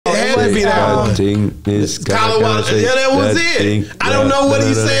to be that thing, Miss Colorado. Yeah, that was it. I don't know what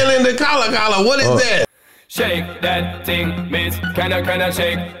he's saying in the collar. What is that? Shake that thing, Miss. Can I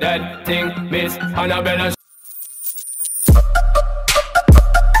shake that thing, Miss Annabella?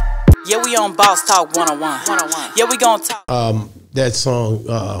 Yeah, we on Boss Talk 101. Yeah, we gonna talk. That song,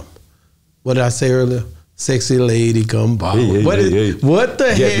 what did I say earlier? Sexy lady, come by. What the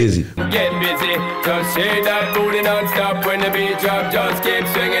heck? Get busy. Get busy. Just shake that booty non-stop when the beat drop. Just keep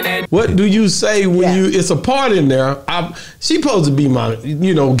swinging it. What do you say when you? It's a part in there. She supposed to be my,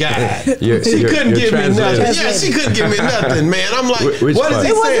 guy. She couldn't give me nothing. Yeah, she couldn't give me nothing, man. I'm like, what is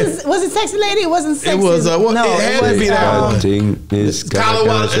he saying? Was it Sexy Lady? It wasn't sexy. It was. No, it had to be that thing, Miss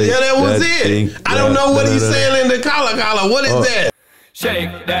Colorado. Yeah, that was it. I don't know what he's saying in the collar. What is that?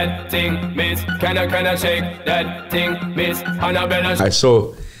 Shake that thing, Miss. Can I shake that thing, Miss Annabella? I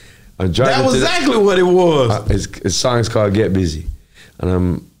saw. I'm driving. That was exactly what it was. His song's called "Get Busy,"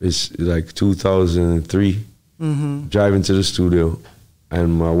 and it's like 2003. Driving to the studio,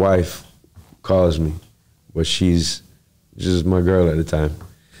 and my wife calls me, but she's just my girl at the time.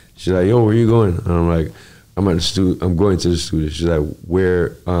 She's like, "Yo, where you going?" And I'm like, "I'm at the studio. I'm going to the studio." She's like,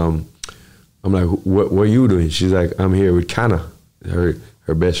 "Where?" I'm like, "What are you doing?" She's like, "I'm here with Kana." Her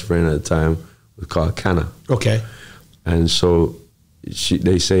best friend at the time was called Kana. Okay. And so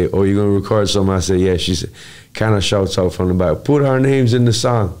they say, "Oh, you're gonna record something?" I said, "Yeah." She said, Kana shouts out from the back, "Put our names in the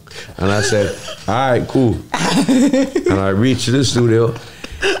song." And I said, "All right, cool." And I reached the studio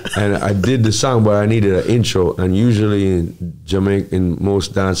and I did the song, but I needed an intro. And usually in Jamaica, in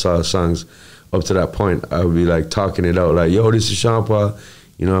most dancehall songs, up to that point, I would be like talking it out, like, "Yo, this is Sean Paul,"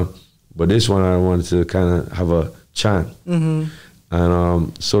 But this one, I wanted to kind of have a chant.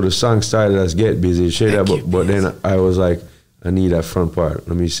 And so the song started as "Get Busy," shake that, but then I was like, I need that front part.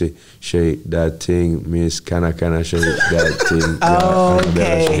 Let me see, shake that thing, Miss. Can I shake that thing?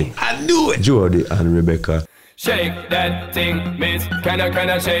 Okay. I knew it. Jody and Rebecca. Shake that thing, Miss. Can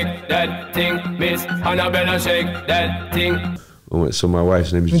I shake that thing, Miss Annabella? Shake that thing. So my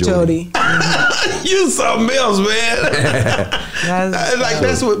wife's name is Jody. You something else, man.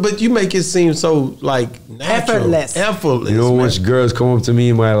 That's what. But you make it seem so like natural, effortless. You know, once girls come up to me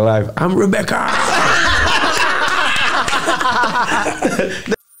in my life, I'm Rebecca.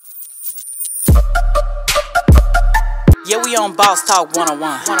 Yeah, we on Boss Talk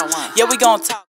 101. Yeah, we gonna talk.